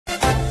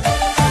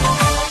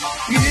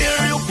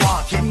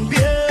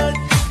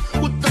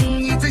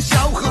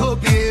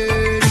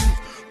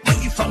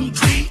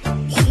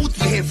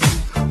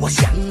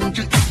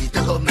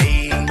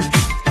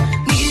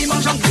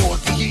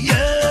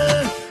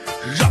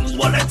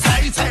我来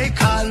猜猜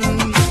看，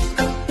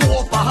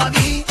我把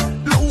你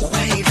搂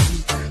怀里，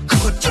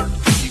可劲儿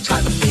地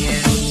缠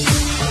绵。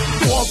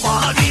我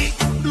把你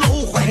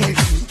搂怀里，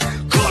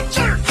可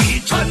劲儿地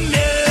缠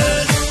绵。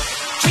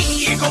亲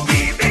一口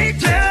比比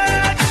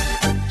甜，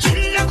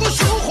亲两口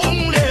羞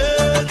红脸。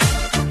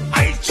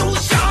爱就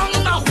像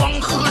那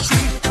黄河水，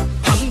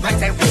澎湃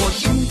在我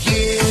心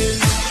田。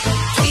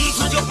从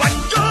此就伴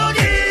着你，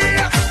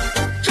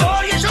这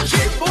一生心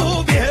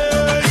不变。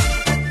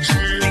只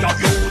要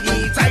有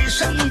你在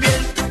身边，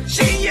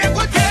心也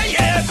宽，天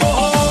也阔。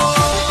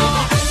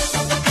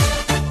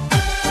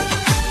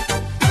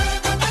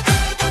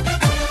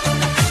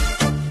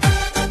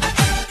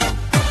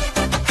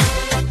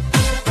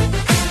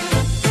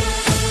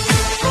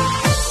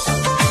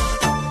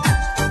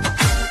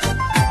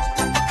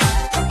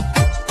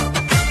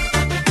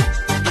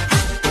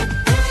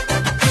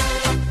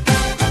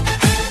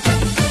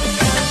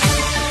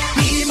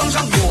你蒙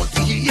上我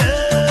的眼，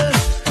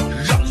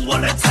让我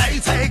来猜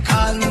猜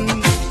看。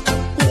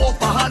我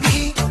把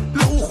你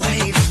搂怀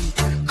里，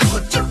可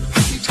劲儿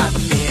地缠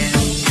绵。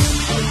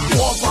我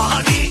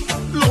把你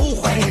搂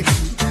怀里，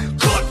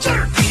可劲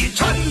儿地缠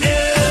绵。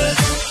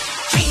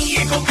亲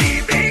一口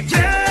比比甜，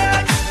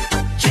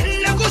亲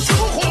两口羞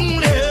红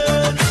脸。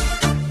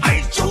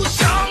爱就像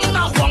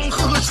那黄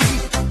河水，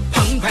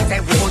澎湃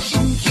在我心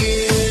田。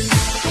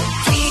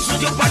从此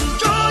就伴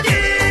着你，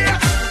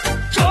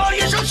这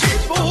一生心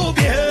不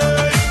变。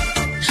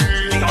只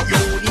要有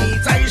你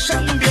在身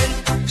边，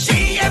心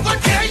也宽，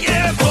天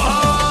也阔。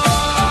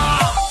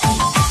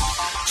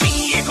亲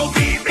一口比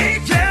比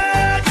甜，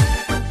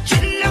亲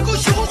两口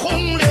羞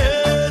红脸。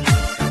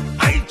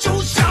爱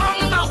就像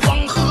那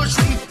黄河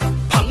水，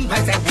澎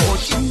湃在我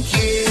心田。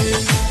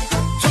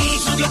从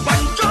此就伴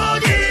着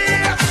你，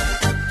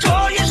这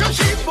一生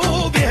心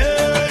不变。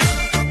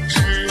只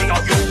要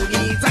有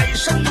你在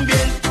身边，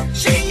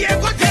心也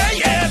宽，天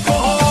也阔。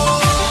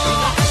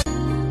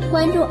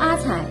关注阿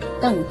彩，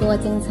更多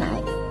精彩。